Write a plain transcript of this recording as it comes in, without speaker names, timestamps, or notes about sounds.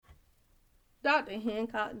Dr.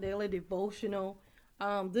 Hancock Daily Devotional.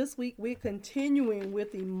 This week we're continuing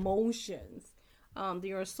with emotions.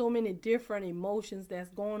 There are so many different emotions that's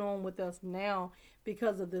going on with us now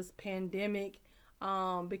because of this pandemic.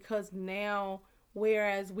 Because now,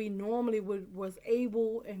 whereas we normally was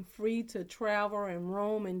able and free to travel and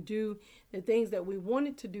roam and do the things that we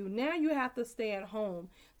wanted to do, now you have to stay at home.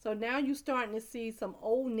 So now you're starting to see some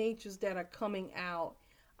old natures that are coming out.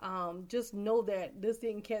 Just know that this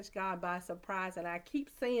didn't catch God by surprise. And I keep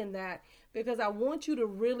saying that because I want you to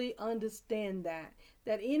really understand that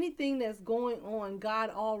anything that's going on, God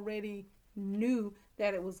already knew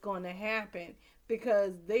that it was going to happen,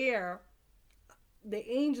 because the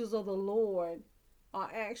angels of the Lord are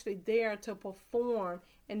actually there to perform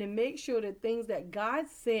and to make sure that things that God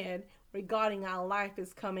said regarding our life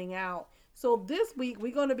is coming out. So this week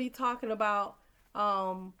we're going to be talking about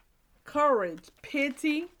courage,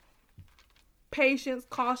 pity, patience,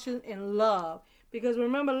 caution, and love. Because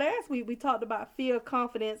remember, last week we talked about fear,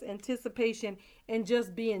 confidence, anticipation, and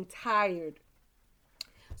just being tired.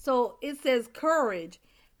 So it says courage.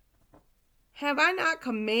 Have I not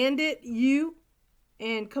commanded you?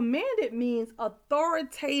 And commanded means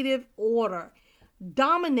authoritative order.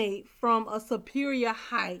 Dominate from a superior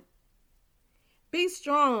height. Be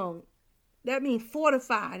strong. That means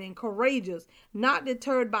fortified and courageous, not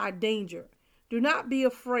deterred by danger. Do not be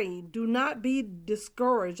afraid. Do not be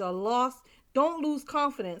discouraged or lost. Don't lose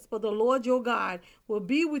confidence, but the Lord your God will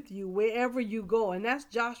be with you wherever you go. And that's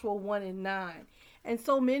Joshua 1:9. And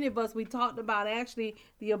so many of us, we talked about actually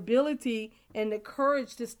the ability and the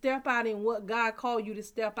courage to step out in what God called you to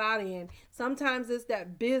step out in. Sometimes it's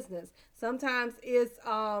that business. Sometimes it's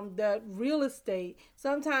the real estate.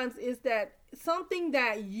 Sometimes it's that something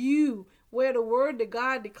that where the word of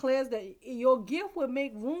God declares that your gift will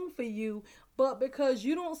make room for you, but because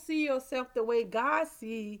you don't see yourself the way God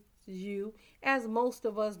sees you, as most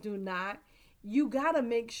of us do not, you got to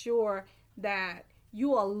make sure that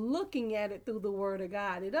you are looking at it through the word of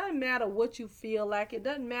God. It doesn't matter what you feel like. It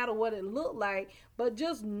doesn't matter what it looked like, but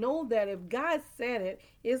just know that if God said it,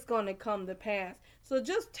 it's going to come to pass. So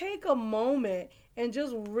just take a moment and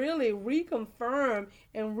just really reconfirm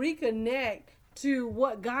and reconnect to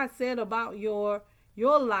what God said about your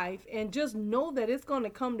life, and just know that it's going to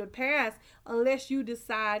come to pass unless you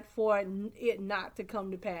decide for it not to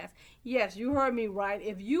come to pass. Yes, you heard me right.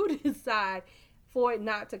 If you decide for it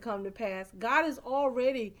not to come to pass, God has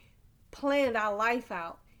already planned our life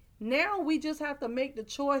out. Now we just have to make the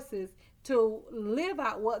choices to live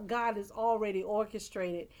out what God has already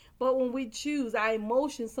orchestrated. But when we choose, our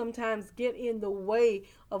emotions sometimes get in the way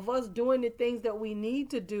of us doing the things that we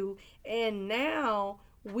need to do. And now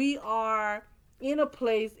we are in a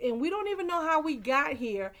place and we don't even know how we got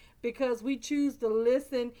here, because we choose to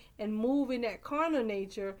listen and move in that carnal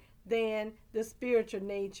nature than the spiritual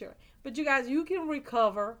nature. But you guys, you can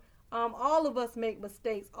recover. All of us make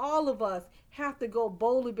mistakes. All of us have to go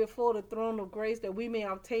boldly before the throne of grace that we may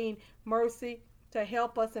obtain mercy to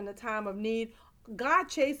help us in the time of need. God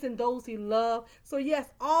chasing those he loves. So yes,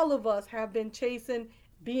 all of us have been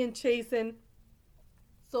being chastened,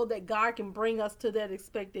 so that God can bring us to that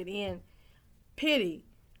expected end. Pity.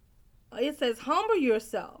 It says humble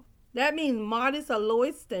yourself. That means modest or low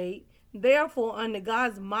estate, therefore under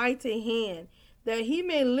God's mighty hand, that he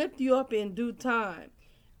may lift you up in due time.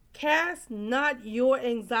 Cast not your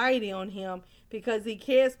anxiety on him, because he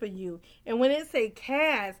cares for you. And when it say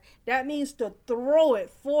cast, that means to throw it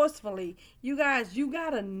forcefully. You guys, you got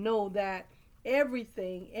to know that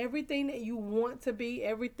everything that you want to be,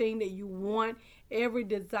 everything that you want, every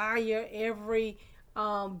desire, every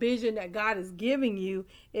vision that God is giving you,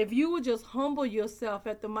 if you would just humble yourself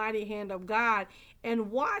at the mighty hand of God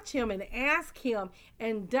and watch him and ask him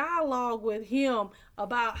and dialogue with him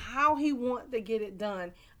about how he wants to get it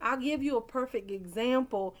done. I'll give you a perfect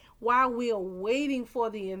example. While we are waiting for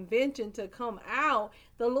the invention to come out,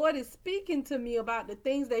 the Lord is speaking to me about the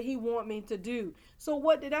things that he wants me to do. So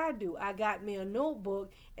what did I do? I got me a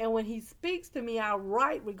notebook, and when he speaks to me, I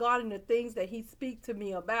write regarding the things that he speaks to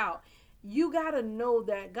me about. You got to know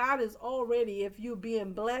that God is already, if you're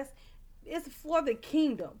being blessed, it's for the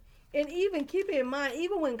kingdom. And even keep in mind,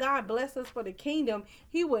 even when God blesses us for the kingdom,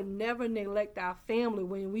 he would never neglect our family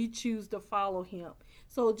when we choose to follow him.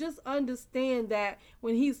 So just understand that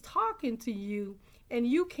when he's talking to you and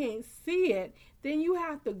you can't see it, then you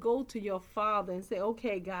have to go to your Father and say,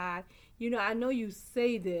 okay, God, I know you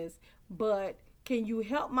say this, but can you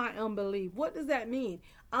help my unbelief? What does that mean?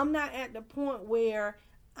 I'm not at the point where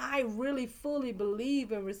I really fully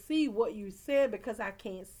believe and receive what you said because I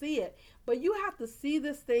can't see it. But you have to see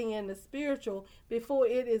this thing in the spiritual before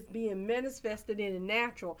it is being manifested in the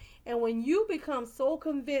natural. And when you become so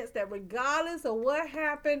convinced that regardless of what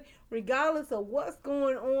happened, regardless of what's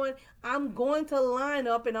going on, I'm going to line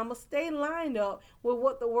up and I'm going to stay lined up with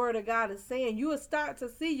what the word of God is saying, you will start to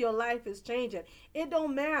see your life is changing. It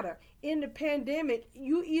don't matter. In the pandemic,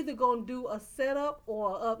 you either going to do a setup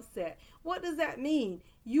or an upset. What does that mean?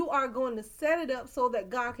 You are going to set it up so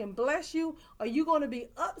that God can bless you, or you're going to be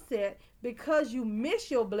upset because you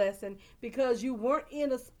miss your blessing because you weren't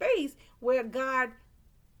in a space where God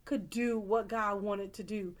could do what God wanted to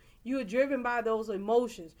do. You're driven by those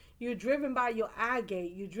emotions. You're driven by your eye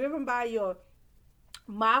gate. You're driven by your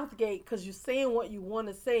mouth gate because you're saying what you want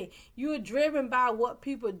to say. You're driven by what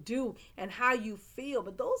people do and how you feel.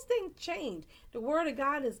 But those things change. The word of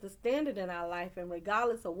God is the standard in our life, and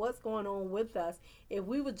regardless of what's going on with us, if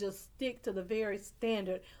we would just stick to the very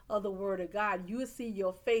standard of the word of God, you will see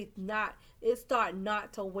your faith start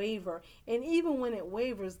not to waver. And even when it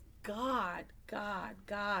wavers, God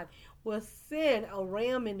will send a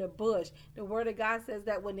ram in the bush. The word of God says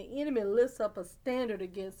that when the enemy lifts up a standard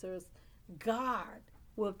against us, God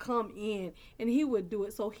will come in and he will do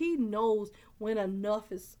it. So he knows when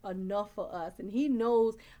enough is enough for us, and he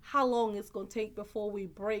knows how long it's going to take before we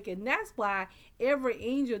break. And that's why every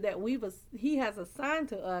angel that he has assigned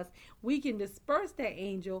to us, we can disperse that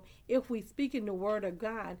angel if we speak in the word of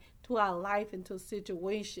God to our life and to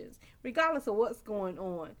situations, regardless of what's going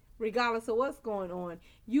on. Regardless of what's going on,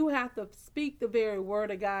 you have to speak the very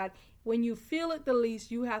word of God. When you feel it the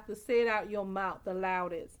least, you have to say it out your mouth the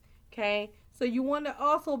loudest. Okay? So you want to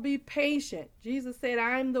also be patient. Jesus said,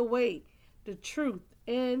 I am the way, the truth,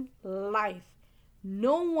 and life.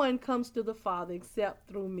 No one comes to the Father except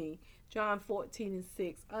through me. John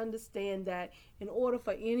 14:6. Understand that in order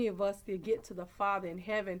for any of us to get to the Father in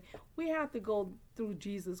heaven, we have to go through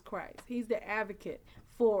Jesus Christ. He's the advocate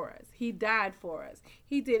for us. He died for us.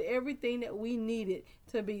 He did everything that we needed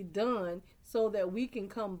to be done so that we can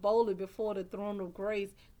come boldly before the throne of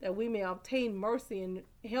grace, that we may obtain mercy and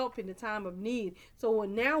help in the time of need. So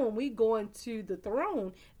when we go into the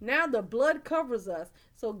throne, now the blood covers us.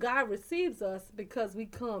 So God receives us because we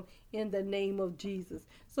come in the name of Jesus.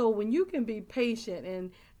 So when you can be patient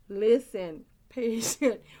and listen,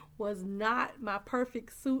 patient was not my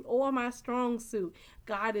perfect suit or my strong suit.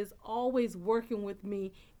 God is always working with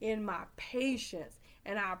me in my patience.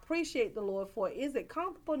 And I appreciate the Lord for it. Is it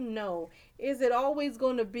comfortable? No. Is it always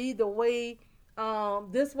going to be the way,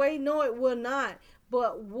 this way? No, it will not.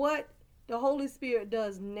 But what the Holy Spirit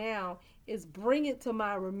does now is bring it to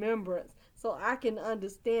my remembrance so I can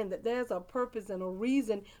understand that there's a purpose and a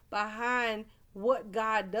reason behind what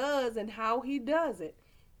God does and how he does it.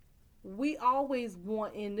 We always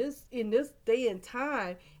want in this day and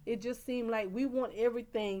time, it just seemed like we want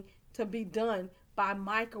everything to be done by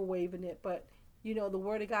microwaving it. But the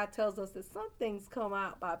word of God tells us that some things come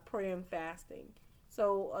out by prayer and fasting.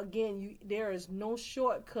 So again, there is no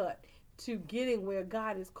shortcut to getting where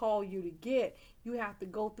God has called you to get. You have to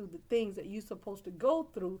go through the things that you're supposed to go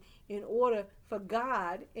through in order for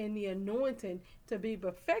God and the anointing to be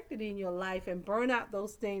perfected in your life and burn out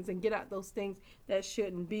those things and get out those things that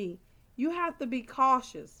shouldn't be. You have to be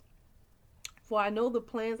cautious. For I know the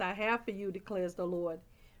plans I have for you, declares the Lord.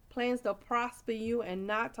 Plans to prosper you and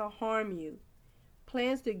not to harm you.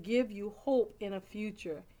 Plans to give you hope in a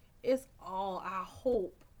future. It's all our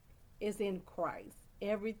hope is in Christ.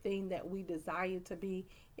 Everything that we desire to be,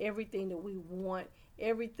 everything that we want,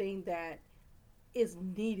 everything that is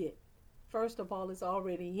needed, first of all, is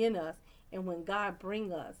already in us. And when God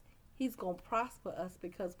brings us, he's going to prosper us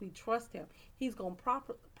because we trust him. He's going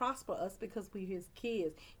to prosper us because we're his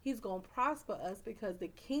kids. He's going to prosper us because the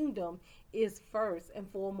kingdom is first and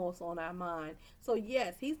foremost on our mind. So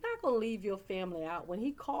yes, he's not going to leave your family out. When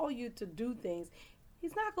he calls you to do things,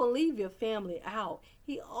 he's not going to leave your family out.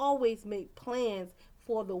 He always make plans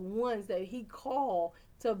for the ones that he called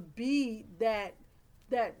to be that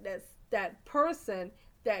person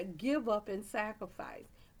that give up and sacrifice.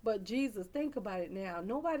 But Jesus, think about it now.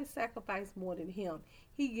 Nobody sacrificed more than him.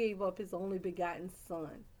 He gave up his only begotten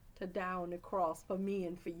son to die on the cross for me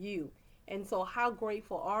and for you. And so how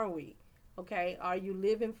grateful are we? Okay, are you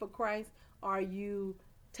living for Christ? Are you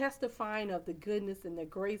testifying of the goodness and the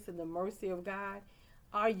grace and the mercy of God?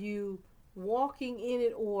 Are you walking in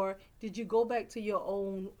it, or did you go back to your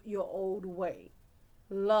old way?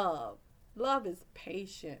 Love is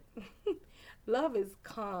patient. Love is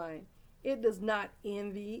kind. It does not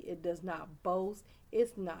envy. It does not boast.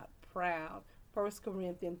 It's not proud. 1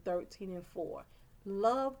 Corinthians 13:4.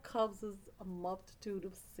 Love covers a multitude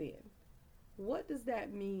of sin. What does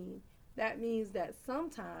that mean? That means that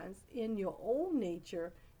sometimes in your old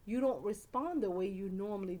nature, you don't respond the way you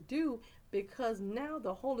normally do because now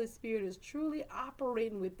the Holy Spirit is truly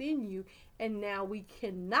operating within you, and now we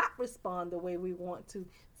cannot respond the way we want to.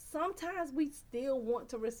 Sometimes we still want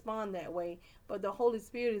to respond that way, but the Holy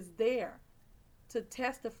Spirit is there to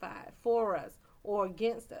testify for us or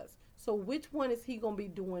against us. So, which one is He going to be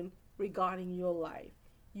doing regarding your life?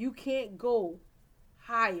 You can't go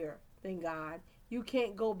higher than God. You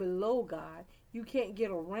can't go below God. You can't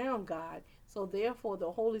get around God. So therefore,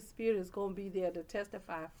 the Holy Spirit is going to be there to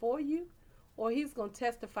testify for you, or He's going to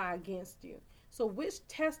testify against you. So which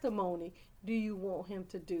testimony do you want Him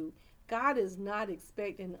to do? God is not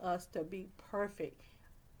expecting us to be perfect.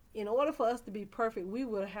 In order for us to be perfect, we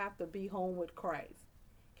will have to be home with Christ.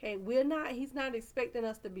 Okay, He's not expecting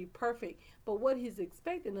us to be perfect, but what He's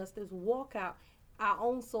expecting us to is walk out our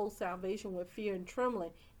own soul salvation with fear and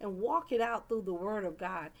trembling, and walk it out through the Word of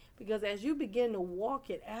God. Because as you begin to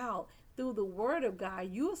walk it out through the Word of God,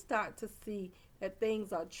 you'll start to see that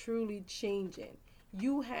things are truly changing.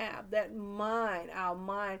 You have that mind, our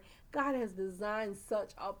mind. God has designed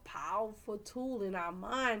such a powerful tool in our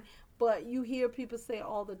mind, but you hear people say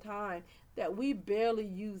all the time that we barely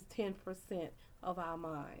use 10% of our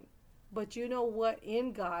mind. But you know what?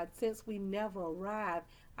 In God, since we never arrive,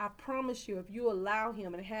 I promise you, if you allow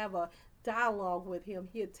Him and have a dialogue with Him,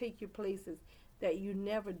 He'll take you places that you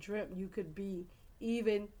never dreamt you could be,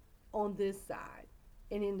 even on this side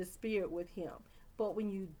and in the spirit with Him. But when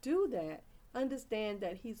you do that, understand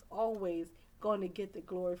that He's always going to get the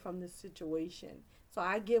glory from this situation. So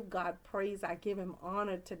I give God praise. I give Him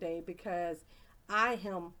honor today because I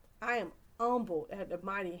am humbled at the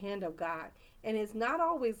mighty hand of God. And it's not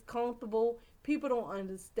always comfortable. People don't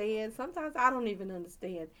understand. Sometimes I don't even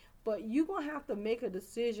understand. But you're going to have to make a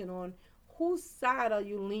decision on whose side are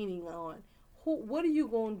you leaning on. What are you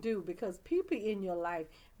going to do? Because people in your life,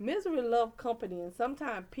 misery love company. And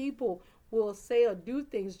sometimes people will say or do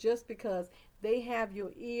things just because they have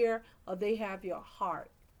your ear or they have your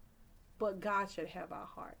heart. But God should have our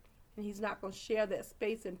heart. And He's not going to share that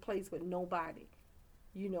space and place with nobody.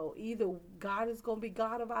 You know, either God is going to be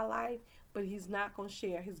God of our life, but He's not going to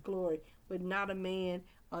share His glory with not a man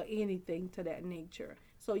or anything to that nature.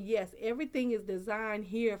 So yes, everything is designed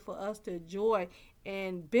here for us to enjoy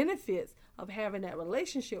and benefits of having that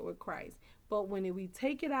relationship with Christ. But when we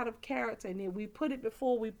take it out of character and then we put it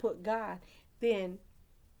before we put God, then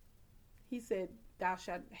He said, "Thou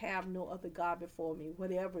shalt have no other God before me,"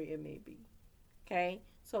 whatever it may be. Okay?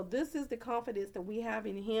 So this is the confidence that we have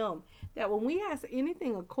in Him, that when we ask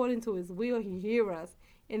anything according to His will, He hears us.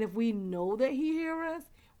 And if we know that He hears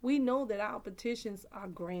us, we know that our petitions are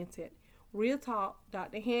granted. Real Talk,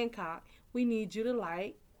 Dr. Hancock, we need you to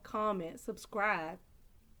like, comment, subscribe,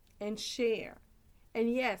 and share.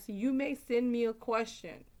 And yes, you may send me a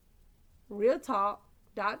question.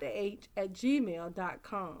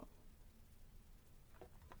 realtalk.h@gmail.com.